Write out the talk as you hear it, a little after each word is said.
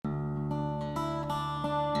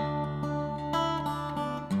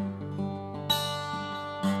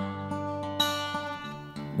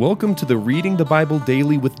Welcome to the Reading the Bible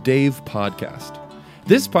Daily with Dave podcast.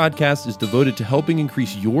 This podcast is devoted to helping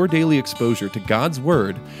increase your daily exposure to God's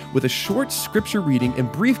Word with a short scripture reading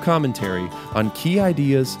and brief commentary on key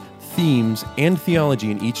ideas, themes, and theology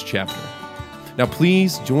in each chapter. Now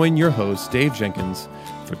please join your host, Dave Jenkins,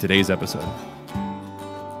 for today's episode.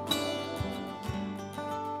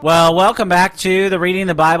 Well, welcome back to the Reading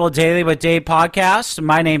the Bible Daily with Dave podcast.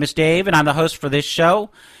 My name is Dave, and I'm the host for this show.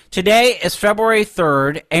 Today is February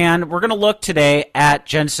 3rd, and we're going to look today at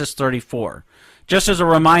Genesis 34. Just as a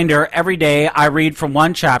reminder, every day I read from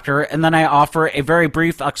one chapter, and then I offer a very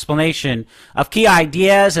brief explanation of key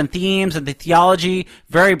ideas and themes and the theology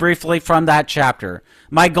very briefly from that chapter.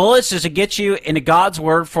 My goal is to get you into God's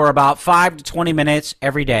Word for about 5 to 20 minutes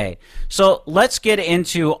every day. So let's get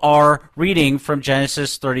into our reading from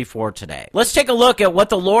Genesis 34 today. Let's take a look at what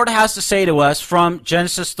the Lord has to say to us from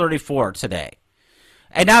Genesis 34 today.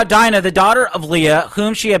 And now Dinah, the daughter of Leah,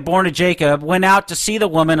 whom she had borne to Jacob, went out to see the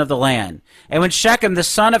woman of the land. And when Shechem, the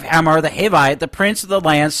son of Hamor, the Hivite, the prince of the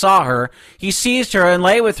land, saw her, he seized her and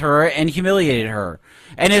lay with her and humiliated her.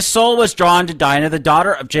 And his soul was drawn to Dinah, the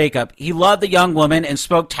daughter of Jacob. He loved the young woman and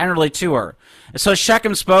spoke tenderly to her. And so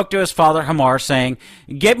Shechem spoke to his father Hamor, saying,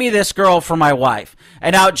 "Give me this girl for my wife."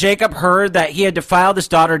 And now Jacob heard that he had defiled his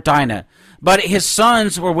daughter Dinah. But his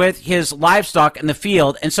sons were with his livestock in the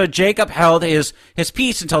field, and so Jacob held his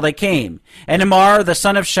peace until they came. And Hamor, the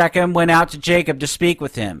son of Shechem, went out to Jacob to speak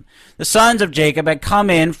with him. The sons of Jacob had come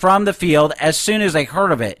in from the field as soon as they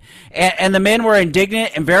heard of it. And the men were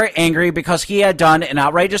indignant and very angry because he had done an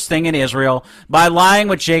outrageous thing in Israel by lying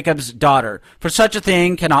with Jacob's daughter. For such a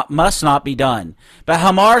thing must not be done. But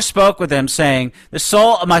Hamor spoke with them, saying, "The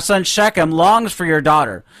soul of my son Shechem longs for your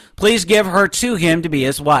daughter. Please give her to him to be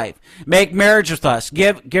his wife. Make marriage with us.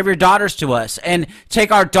 Give your daughters to us, and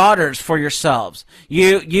take our daughters for yourselves.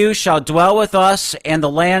 You shall dwell with us, and the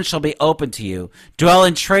land shall be open to you. Dwell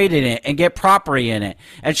and trade in it, and get property in it."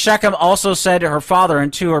 And Shechem also said to her father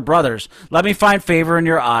and to her brothers, "Let me find favor in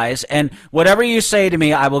your eyes, and whatever you say to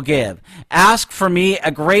me I will give. Ask for me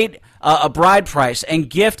a bride price and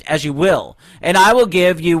gift as you will, and I will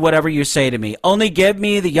give you whatever you say to me. Only give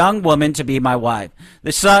me the young woman to be my wife."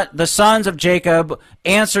 The sons of Jacob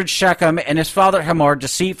answered Shechem and his father Hamor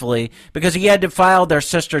deceitfully, because he had defiled their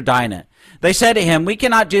sister Dinah. They said to him, "We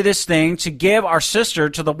cannot do this thing to give our sister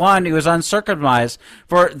to the one who is uncircumcised,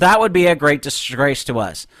 for that would be a great disgrace to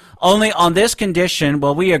us. Only on this condition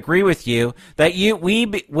will we agree with you, that you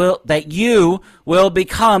will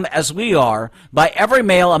become as we are, by every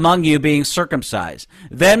male among you being circumcised.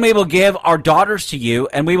 Then we will give our daughters to you,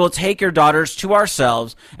 and we will take your daughters to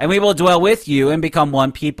ourselves, and we will dwell with you and become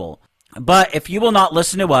one people. But if you will not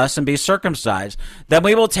listen to us and be circumcised, then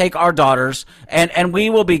we will take our daughters, and we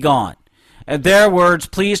will be gone." And their words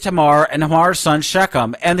pleased Hamor and Hamor's son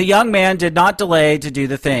Shechem, and the young man did not delay to do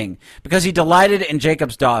the thing, because he delighted in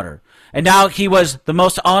Jacob's daughter. And now he was the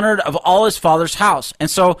most honored of all his father's house. And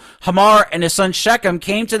so Hamor and his son Shechem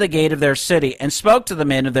came to the gate of their city, and spoke to the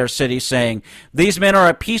men of their city, saying, "These men are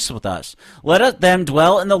at peace with us. Let them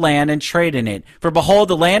dwell in the land and trade in it. For behold,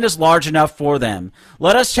 the land is large enough for them.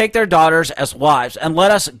 Let us take their daughters as wives, and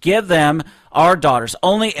let us give them our daughters.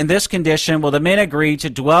 Only in this condition will the men agree to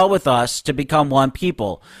dwell with us to become one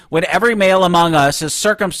people, when every male among us is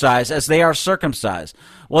circumcised as they are circumcised.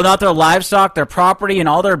 Will not their livestock, their property, and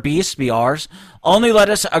all their beasts be ours? Only let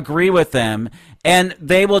us agree with them, and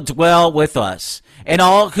they will dwell with us." And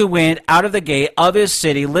all who went out of the gate of his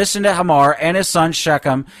city listened to Hamor and his son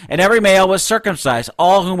Shechem, and every male was circumcised,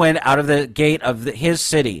 all who went out of the gate of his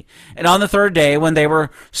city. And on the third day, when they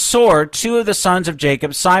were sore, two of the sons of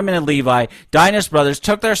Jacob, Simon and Levi, Dinah's brothers,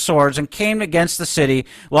 took their swords and came against the city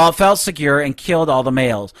while it felt secure, and killed all the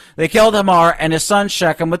males. They killed Hamor and his son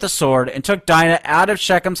Shechem with the sword, and took Dinah out of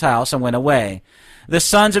Shechem's house and went away. The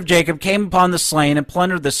sons of Jacob came upon the slain and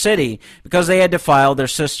plundered the city, because they had defiled their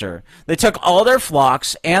sister. They took all their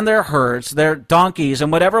flocks and their herds, their donkeys,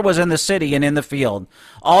 and whatever was in the city and in the field.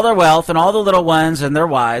 All their wealth and all the little ones and their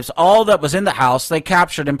wives, all that was in the house, they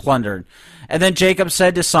captured and plundered. And then Jacob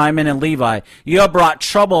said to Simon and Levi, "You have brought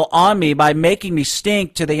trouble on me by making me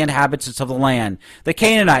stink to the inhabitants of the land. The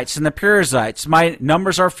Canaanites and the Perizzites, my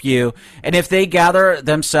numbers are few, and if they gather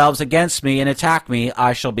themselves against me and attack me,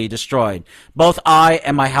 I shall be destroyed, both I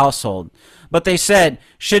and my household." But they said,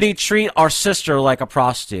 "Should he treat our sister like a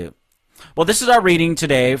prostitute?" Well, this is our reading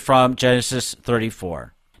today from Genesis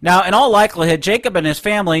 34. Now, in all likelihood, Jacob and his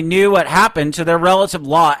family knew what happened to their relative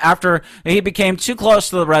Lot after he became too close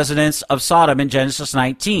to the residents of Sodom in Genesis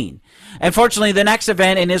 19. Unfortunately, the next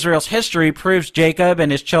event in Israel's history proves Jacob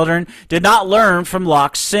and his children did not learn from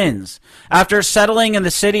Lot's sins. After settling in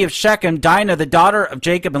the city of Shechem, Dinah, the daughter of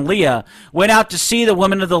Jacob and Leah, went out to see the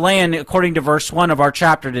women of the land, according to verse 1 of our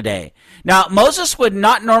chapter today. Now, Moses would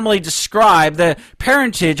not normally describe the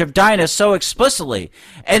parentage of Dinah so explicitly,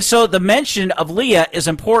 and so the mention of Leah is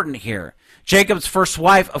important here. Jacob's first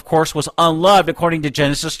wife, of course, was unloved according to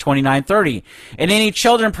Genesis 29:30, and any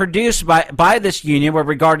children produced by this union were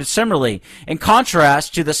regarded similarly, in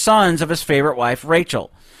contrast to the sons of his favorite wife,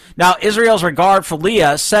 Rachel. Now, Israel's regard for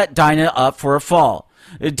Leah set Dinah up for a fall.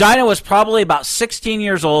 Dinah was probably about 16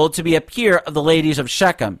 years old to be a peer of the ladies of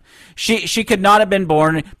Shechem. She could not have been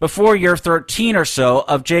born before year 13 or so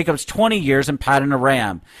of Jacob's 20 years in Paddan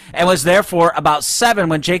Aram, and was therefore about 7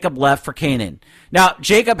 when Jacob left for Canaan. Now,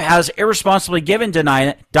 Jacob has irresponsibly given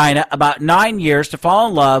Dinah about 9 years to fall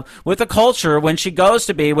in love with the culture when she goes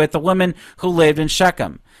to be with the women who lived in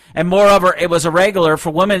Shechem. And moreover, it was irregular for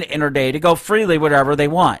women in her day to go freely wherever they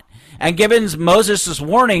want. And given Moses'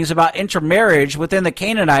 warnings about intermarriage within the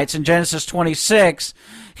Canaanites in Genesis 26,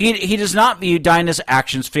 he does not view Dinah's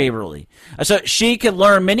actions favorably. So she could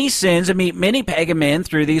learn many sins and meet many pagan men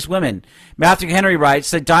through these women. Matthew Henry writes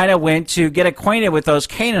that Dinah went to get acquainted with those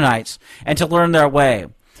Canaanites and to learn their way.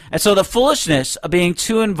 And so the foolishness of being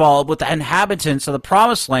too involved with the inhabitants of the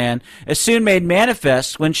promised land is soon made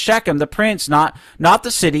manifest when Shechem, the prince, not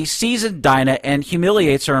the city, seizes Dinah and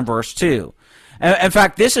humiliates her in verse 2. In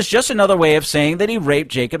fact, this is just another way of saying that he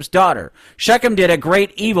raped Jacob's daughter. Shechem did a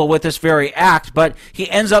great evil with this very act, but he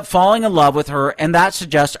ends up falling in love with her, and that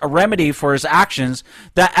suggests a remedy for his actions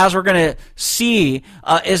that, as we're going to see,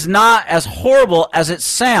 is not as horrible as it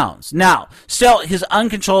sounds. Now, still, his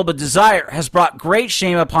uncontrollable desire has brought great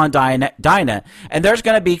shame upon Dinah, and there's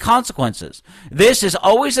going to be consequences. This is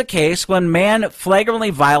always the case when man flagrantly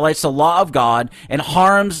violates the law of God and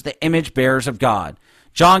harms the image bearers of God.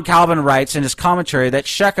 John Calvin writes in his commentary that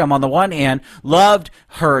Shechem, on the one hand, loved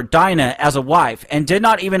her, Dinah, as a wife, and did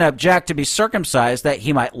not even object to be circumcised that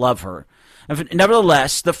he might love her.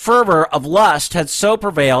 Nevertheless, the fervor of lust had so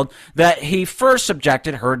prevailed that he first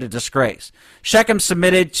subjected her to disgrace. Shechem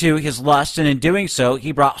submitted to his lust, and in doing so,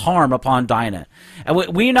 he brought harm upon Dinah. And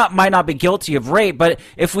we might not be guilty of rape, but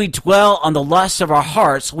if we dwell on the lusts of our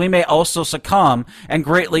hearts, we may also succumb and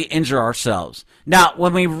greatly injure ourselves. Now,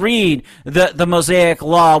 when we read the Mosaic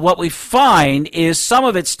Law, what we find is some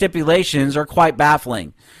of its stipulations are quite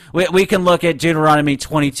baffling. We can look at Deuteronomy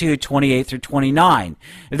 22:28 through 29.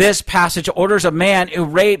 This passage orders a man who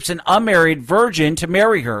rapes an unmarried virgin to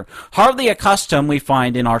marry her, hardly a custom we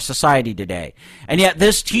find in our society today. And yet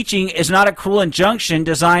this teaching is not a cruel injunction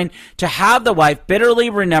designed to have the wife bitterly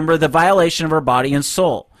remember the violation of her body and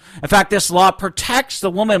soul. In fact, this law protects the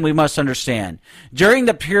woman, we must understand. During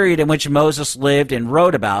the period in which Moses lived and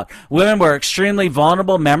wrote about, women were extremely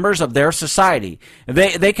vulnerable members of their society.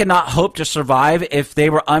 They could not hope to survive if they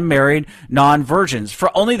were unmarried non-virgins,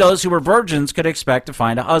 for only those who were virgins could expect to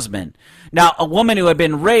find a husband. Now, a woman who had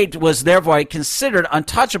been raped was therefore considered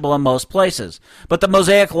untouchable in most places. But the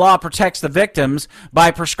Mosaic Law protects the victims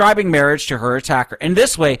by prescribing marriage to her attacker. In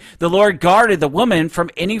this way, the Lord guarded the woman from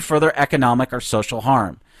any further economic or social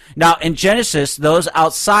harm. Now, in Genesis, those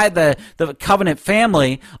outside the covenant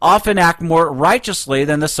family often act more righteously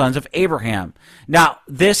than the sons of Abraham. Now,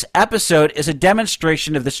 this episode is a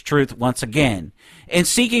demonstration of this truth once again. In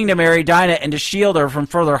seeking to marry Dinah and to shield her from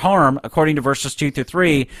further harm, according to verses 2 through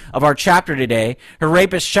 3 of our chapter today, her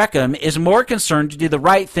rapist Shechem is more concerned to do the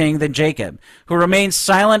right thing than Jacob, who remains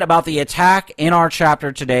silent about the attack in our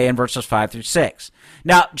chapter today in verses 5 through 6.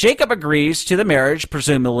 Now, Jacob agrees to the marriage,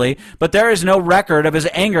 presumably, but there is no record of his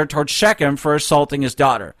anger towards Shechem for assaulting his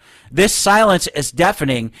daughter. This silence is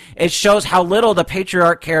deafening. It shows how little the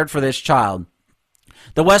patriarch cared for this child.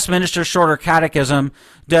 The Westminster Shorter Catechism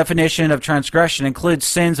definition of transgression includes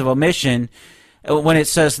sins of omission when it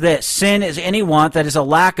says this: sin is any want that is a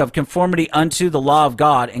lack of conformity unto the law of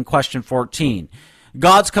God, in question 14.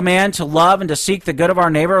 God's command to love and to seek the good of our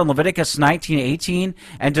neighbor in Leviticus 19:18,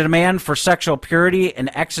 and to demand for sexual purity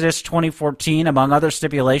in Exodus 20:14, among other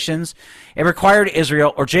stipulations, it required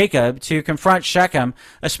Israel, or Jacob, to confront Shechem,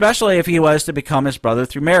 especially if he was to become his brother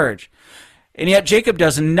through marriage. And yet Jacob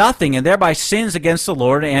does nothing, and thereby sins against the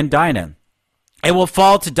Lord and Dinah. It will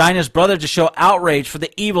fall to Dinah's brother to show outrage for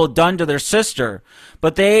the evil done to their sister,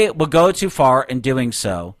 but they will go too far in doing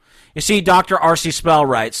so. You see, Dr. R.C. Sproul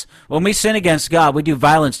writes, when we sin against God, we do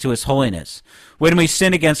violence to his holiness. When we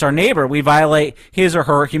sin against our neighbor, we violate his or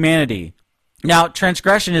her humanity. Now,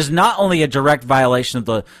 transgression is not only a direct violation of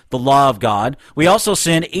the law of God, we also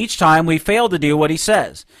sin each time we fail to do what he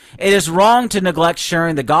says. It is wrong to neglect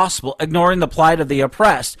sharing the gospel, ignoring the plight of the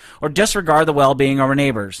oppressed, or disregard the well-being of our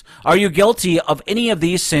neighbors. Are you guilty of any of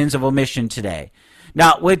these sins of omission today?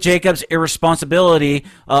 Now, with Jacob's irresponsibility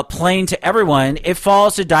plain to everyone, it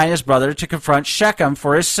falls to Dinah's brother to confront Shechem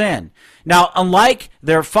for his sin. Now, unlike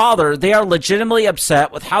their father, they are legitimately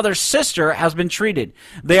upset with how their sister has been treated.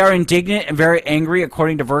 They are indignant and very angry,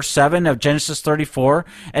 according to verse 7 of Genesis 34,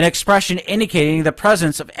 an expression indicating the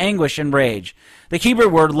presence of anguish and rage. The Hebrew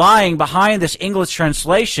word lying behind this English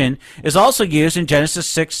translation is also used in Genesis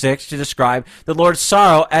 6:6 to describe the Lord's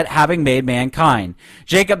sorrow at having made mankind.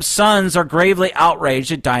 Jacob's sons are gravely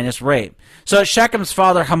outraged at Dinah's rape. So Shechem's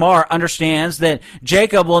father Hamor understands that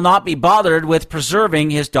Jacob will not be bothered with preserving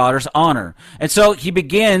his daughter's honor. And so he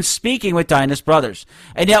begins speaking with Dinah's brothers.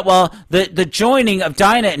 And yet, while the joining of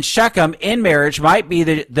Dinah and Shechem in marriage might be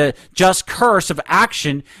the just curse of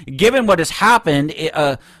action, given what has happened,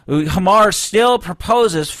 Hamor still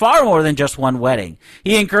proposes far more than just one wedding.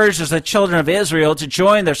 He encourages the children of Israel to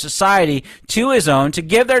join their society to his own, to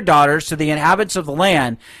give their daughters to the inhabitants of the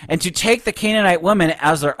land, and to take the Canaanite women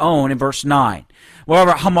as their own in verse 9.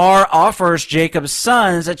 Moreover, Hamor offers Jacob's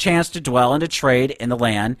sons a chance to dwell and to trade in the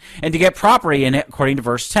land and to get property in it, according to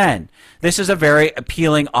verse 10. This is a very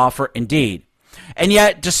appealing offer indeed. And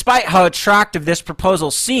yet, despite how attractive this proposal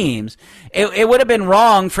seems, it would have been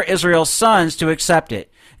wrong for Israel's sons to accept it.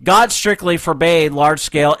 God strictly forbade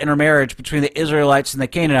large-scale intermarriage between the Israelites and the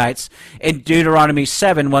Canaanites in Deuteronomy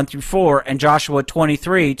 7:1-4 and Joshua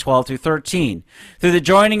 23:12-13. Through the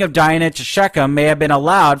joining of Dinah to Shechem may have been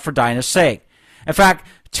allowed for Dinah's sake. In fact,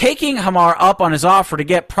 taking Hamor up on his offer to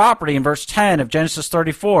get property in verse 10 of Genesis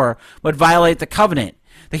 34 would violate the covenant.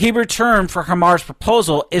 The Hebrew term for Hamor's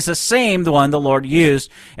proposal is the same one the Lord used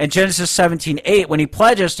in Genesis 17:8 when he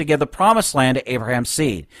pledges to give the promised land to Abraham's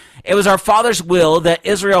seed. It was our father's will that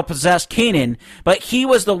Israel possess Canaan, but he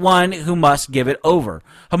was the one who must give it over.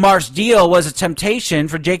 Hamor's deal was a temptation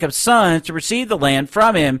for Jacob's sons to receive the land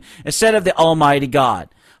from him instead of the Almighty God.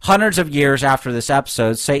 Hundreds of years after this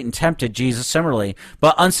episode, Satan tempted Jesus similarly,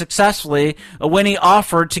 but unsuccessfully when he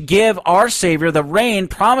offered to give our Savior the rain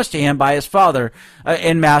promised to him by his Father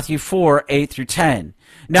in Matthew 4:8-10.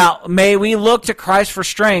 Now, may we look to Christ for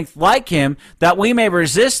strength like him, that we may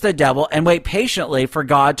resist the devil and wait patiently for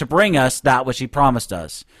God to bring us that which he promised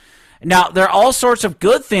us. Now, there are all sorts of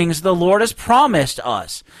good things the Lord has promised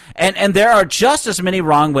us, and there are just as many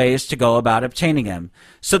wrong ways to go about obtaining them.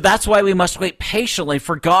 So that's why we must wait patiently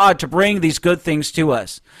for God to bring these good things to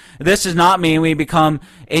us. This does not mean we become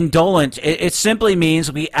indolent. It simply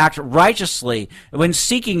means we act righteously when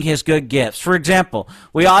seeking his good gifts. For example,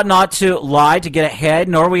 we ought not to lie to get ahead,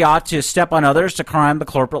 nor we ought to step on others to climb the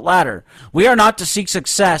corporate ladder. We are not to seek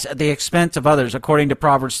success at the expense of others, according to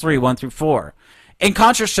Proverbs 3:1-4. In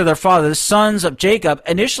contrast to their father, the sons of Jacob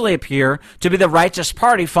initially appear to be the righteous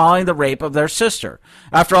party following the rape of their sister.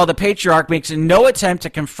 After all, the patriarch makes no attempt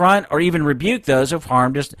to confront or even rebuke those who've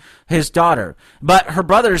harmed his daughter. But her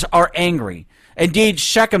brothers are angry. Indeed,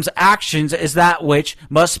 Shechem's actions is that which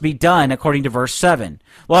must be done, according to verse 7.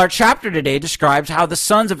 Well, our chapter today describes how the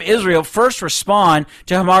sons of Israel first respond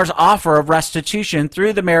to Hamor's offer of restitution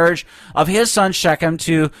through the marriage of his son Shechem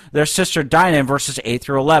to their sister Dinah in verses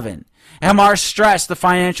 8-11. Hamor stressed the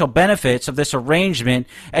financial benefits of this arrangement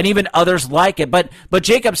and even others like it, but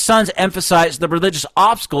Jacob's sons emphasized the religious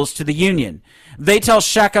obstacles to the union. They tell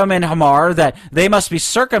Shechem and Hamor that they must be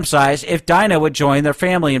circumcised if Dinah would join their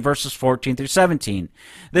family in verses 14-17.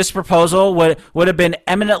 This proposal would have been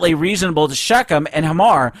eminently reasonable to Shechem and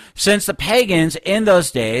Hamor, since the pagans in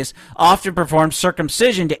those days often performed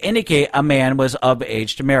circumcision to indicate a man was of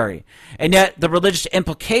age to marry. And yet the religious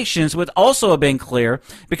implications would also have been clear,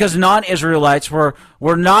 because non-Israelites were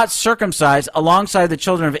not circumcised alongside the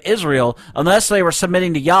children of Israel unless they were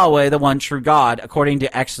submitting to Yahweh, the one true God, according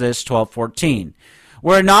to Exodus 12:14.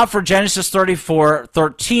 Were it not for Genesis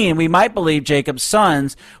 34:13, we might believe Jacob's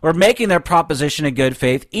sons were making their proposition in good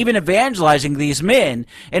faith, even evangelizing these men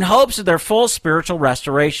in hopes of their full spiritual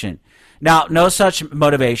restoration. Now, no such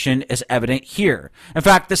motivation is evident here. In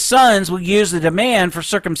fact, the sons will use the demand for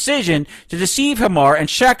circumcision to deceive Hamor and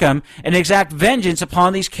Shechem and exact vengeance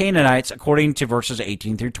upon these Canaanites, according to verses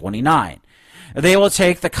 18-29. They will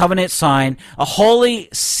take the covenant sign, a holy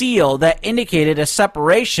seal that indicated a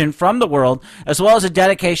separation from the world, as well as a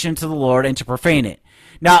dedication to the Lord, and to profane it.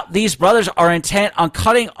 Now, these brothers are intent on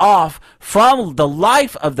cutting off from the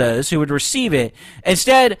life of those who would receive it,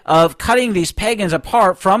 instead of cutting these pagans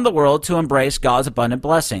apart from the world to embrace God's abundant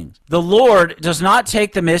blessings. The Lord does not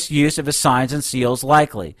take the misuse of his signs and seals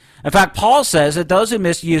lightly. In fact, Paul says that those who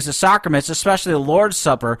misuse the sacraments, especially the Lord's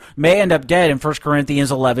Supper, may end up dead in 1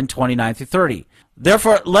 Corinthians 11:29-30.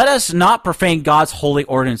 Therefore, let us not profane God's holy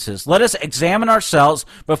ordinances. Let us examine ourselves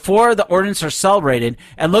before the ordinances are celebrated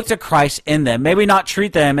and look to Christ in them. May we not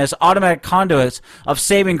treat them as automatic conduits of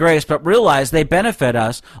saving grace, but realize they benefit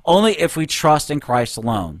us only if we trust in Christ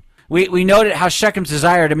alone. We noted how Shechem's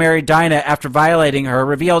desire to marry Dinah after violating her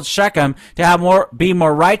revealed Shechem to be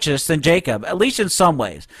more righteous than Jacob, at least in some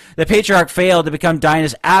ways. The patriarch failed to become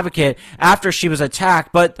Dinah's advocate after she was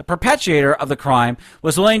attacked, but the perpetrator of the crime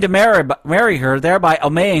was willing to marry her, thereby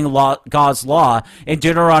obeying God's law in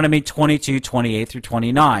Deuteronomy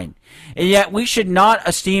 22:28-29. And yet we should not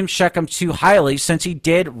esteem Shechem too highly, since he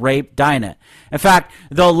did rape Dinah. In fact,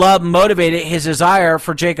 though love motivated his desire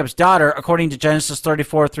for Jacob's daughter, according to Genesis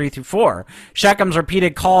 34:3-4, Shechem's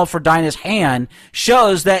repeated call for Dinah's hand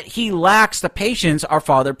shows that he lacks the patience our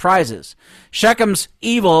father prizes. Shechem's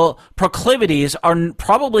evil proclivities are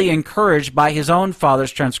probably encouraged by his own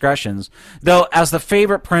father's transgressions, though as the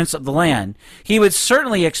favorite prince of the land, he would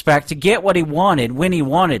certainly expect to get what he wanted when he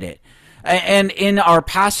wanted it. And in our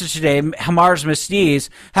passage today, Hamar's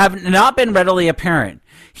misdeeds have not been readily apparent.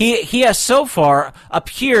 He has so far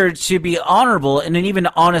appeared to be honorable and an even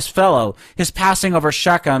honest fellow, his passing over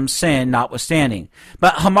Shechem's sin notwithstanding.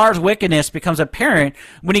 But Hamar's wickedness becomes apparent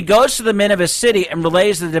when he goes to the men of his city and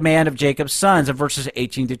relays the demand of Jacob's sons in verses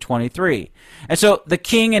 18-23. And so the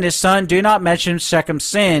king and his son do not mention Shechem's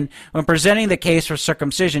sin when presenting the case for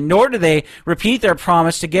circumcision, nor do they repeat their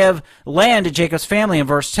promise to give land to Jacob's family in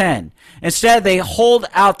verse 10. Instead, they hold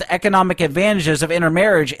out the economic advantages of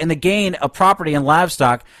intermarriage and the gain of property and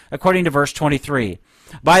livestock, according to verse 23.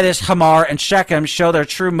 By this, Hamor and Shechem show their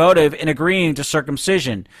true motive in agreeing to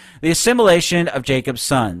circumcision, the assimilation of Jacob's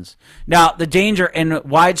sons. Now, the danger in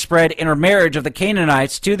widespread intermarriage of the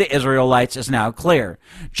Canaanites to the Israelites is now clear.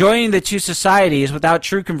 Joining the two societies without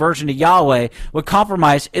true conversion to Yahweh would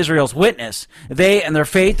compromise Israel's witness. They and their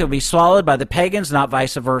faith would be swallowed by the pagans, not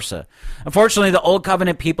vice versa. Unfortunately, the Old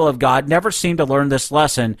Covenant people of God never seem to learn this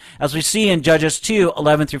lesson, as we see in Judges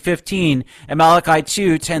 2:11-15 and Malachi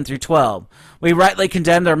 2:10-12. We rightly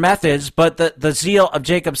condemn their methods, but the zeal of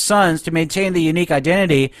Jacob's sons to maintain the unique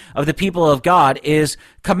identity of the people of God is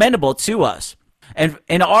commendable to us. And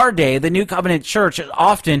in our day, the New Covenant Church is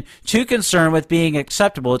often too concerned with being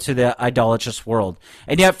acceptable to the idolatrous world.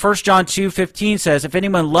 And yet 1 John 2:15 says, if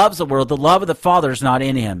anyone loves the world, the love of the Father is not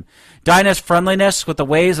in him. Dinah's friendliness with the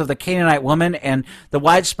ways of the Canaanite woman and the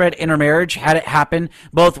widespread intermarriage, had it happen,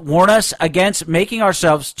 both warn us against making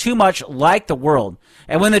ourselves too much like the world.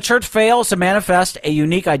 And when the church fails to manifest a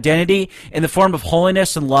unique identity in the form of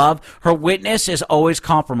holiness and love, her witness is always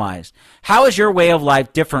compromised. How is your way of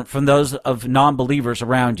life different from those of non-believers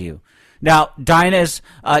around you? Now, Dinah's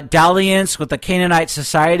dalliance with the Canaanite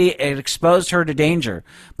society exposed her to danger,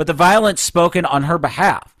 but the violence spoken on her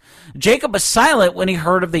behalf. Jacob was silent when he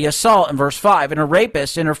heard of the assault in verse 5, and her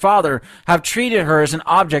rapist and her father have treated her as an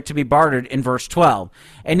object to be bartered in verse 12.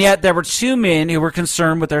 And yet there were two men who were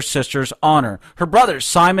concerned with their sister's honor, her brothers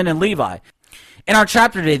Simon and Levi. In our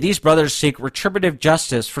chapter today, these brothers seek retributive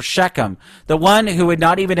justice for Shechem, the one who would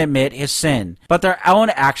not even admit his sin. But their own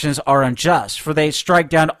actions are unjust, for they strike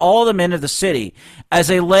down all the men of the city as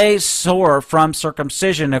they lay sore from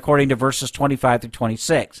circumcision, according to verses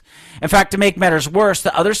 25-26. In fact, to make matters worse,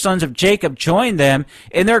 the other sons of Jacob join them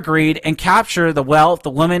in their greed and capture the wealth, the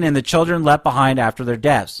women, and the children left behind after their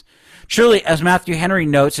deaths. Truly, as Matthew Henry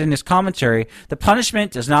notes in his commentary, the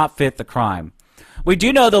punishment does not fit the crime. We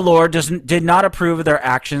do know the Lord did not approve of their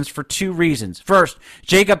actions for two reasons. First,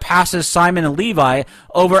 Jacob passes Simon and Levi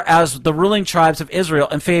over as the ruling tribes of Israel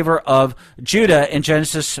in favor of Judah in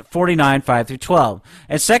Genesis 49:5-12.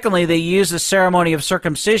 And secondly, they use the ceremony of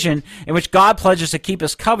circumcision in which God pledges to keep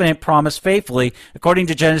his covenant promise faithfully, according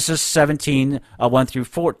to Genesis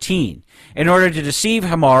 17:1-14, in order to deceive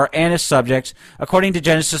Hamor and his subjects, according to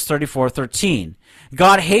Genesis 34:13.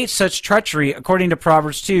 God hates such treachery, according to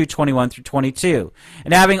Proverbs 2:21-22.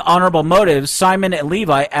 And having honorable motives, Simon and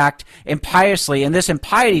Levi act impiously, and this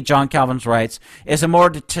impiety, John Calvin writes, is the more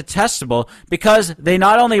detestable because they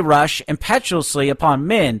not only rush impetuously upon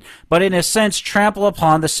men, but in a sense trample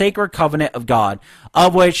upon the sacred covenant of God,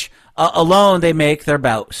 of which alone they make their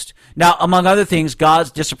boast. Now, among other things,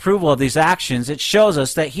 God's disapproval of these actions, it shows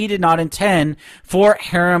us that he did not intend for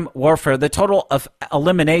herem warfare, the total of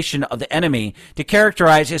elimination of the enemy, to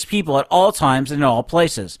characterize his people at all times and in all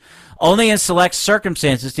places. Only in select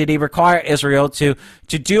circumstances did he require Israel to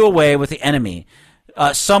do away with the enemy.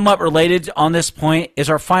 Somewhat related on this point is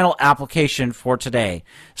our final application for today.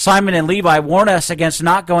 Simon and Levi warn us against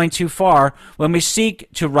not going too far when we seek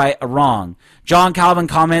to right a wrong. John Calvin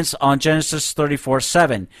comments on Genesis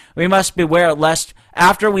 34:7. We must beware lest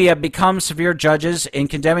after we have become severe judges in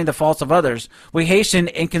condemning the faults of others, we hasten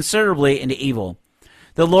inconsiderably into evil.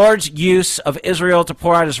 The Lord's use of Israel to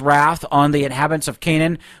pour out his wrath on the inhabitants of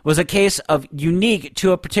Canaan was a case of unique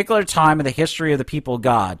to a particular time in the history of the people of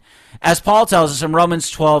God. As Paul tells us in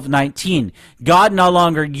Romans 12:19, God no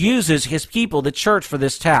longer uses his people, the church, for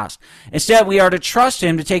this task. Instead, we are to trust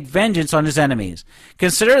him to take vengeance on his enemies.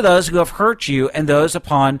 Consider those who have hurt you and those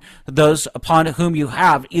upon whom you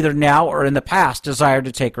have, either now or in the past, desired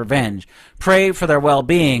to take revenge. Pray for their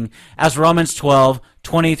well-being, as Romans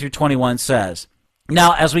 12:20-21 says.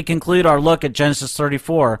 Now, as we conclude our look at Genesis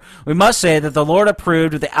 34, we must say that the Lord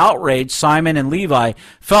approved of the outrage Simon and Levi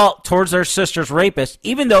felt towards their sister's rapist,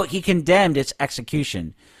 even though he condemned its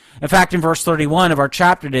execution. In fact, in verse 31 of our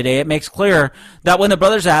chapter today, it makes clear that when the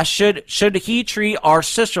brothers asked, should he treat our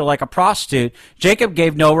sister like a prostitute, Jacob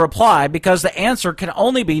gave no reply because the answer can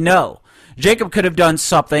only be no. Jacob could have done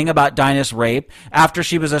something about Dinah's rape after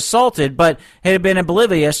she was assaulted, but had been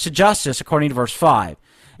oblivious to justice, according to verse 5.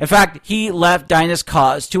 In fact, he left Dinah's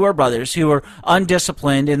cause to her brothers, who were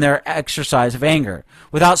undisciplined in their exercise of anger.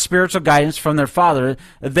 Without spiritual guidance from their father,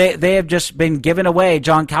 they have just been given away,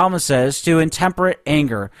 John Calvin says, to intemperate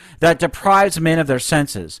anger that deprives men of their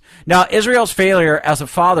senses. Now, Israel's failure as a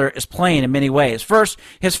father is plain in many ways. First,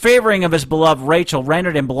 his favoring of his beloved Rachel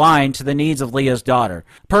rendered him blind to the needs of Leah's daughter.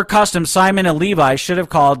 Per custom, Simon and Levi should have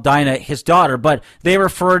called Dinah his daughter, but they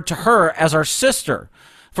referred to her as our sister.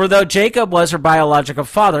 For though Jacob was her biological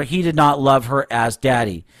father, he did not love her as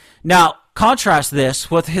daddy. Now, contrast this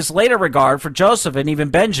with his later regard for Joseph and even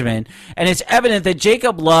Benjamin, and it's evident that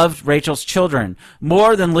Jacob loved Rachel's children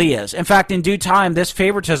more than Leah's. In fact, in due time, this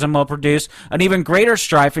favoritism will produce an even greater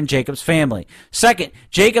strife in Jacob's family. Second,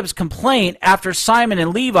 Jacob's complaint after Simon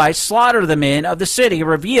and Levi slaughtered the men of the city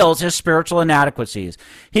reveals his spiritual inadequacies.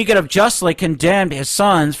 He could have justly condemned his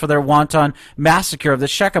sons for their wanton massacre of the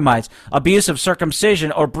Shechemites, abuse of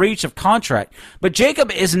circumcision, or breach of contract. But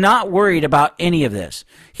Jacob is not worried about any of this.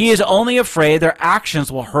 He is only afraid their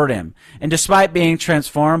actions will hurt him. And despite being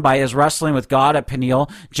transformed by his wrestling with God at Peniel,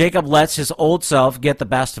 Jacob lets his old self get the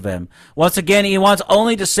best of him. Once again, he wants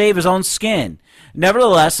only to save his own skin.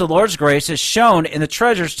 Nevertheless, the Lord's grace is shown in the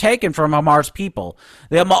treasures taken from Hamar's people.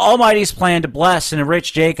 The Almighty's plan to bless and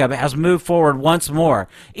enrich Jacob has moved forward once more,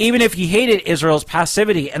 even if he hated Israel's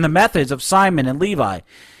passivity and the methods of Simon and Levi.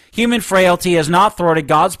 Human frailty has not thwarted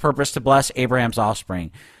God's purpose to bless Abraham's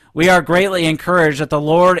offspring. We are greatly encouraged that the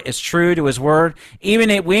Lord is true to his word, even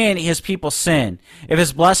when his people sin. If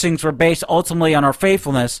his blessings were based ultimately on our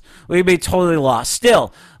faithfulness, we would be totally lost.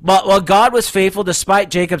 Still, but while God was faithful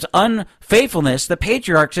despite Jacob's unfaithfulness, the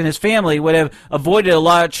patriarchs and his family would have avoided a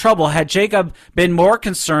lot of trouble had Jacob been more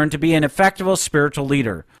concerned to be an effective spiritual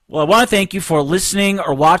leader. Well, I want to thank you for listening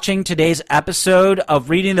or watching today's episode of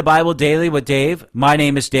Reading the Bible Daily with Dave. My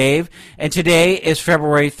name is Dave, and today is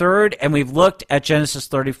February 3rd, and we've looked at Genesis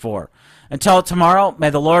 34. Until tomorrow, may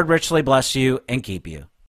the Lord richly bless you and keep you.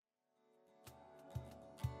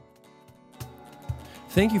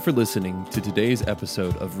 Thank you for listening to today's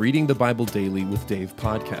episode of Reading the Bible Daily with Dave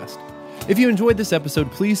podcast. If you enjoyed this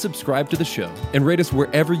episode, please subscribe to the show and rate us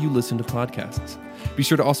wherever you listen to podcasts. Be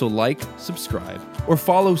sure to also like, subscribe, or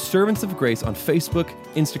follow Servants of Grace on Facebook,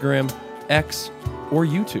 Instagram, X, or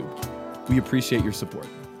YouTube. We appreciate your support.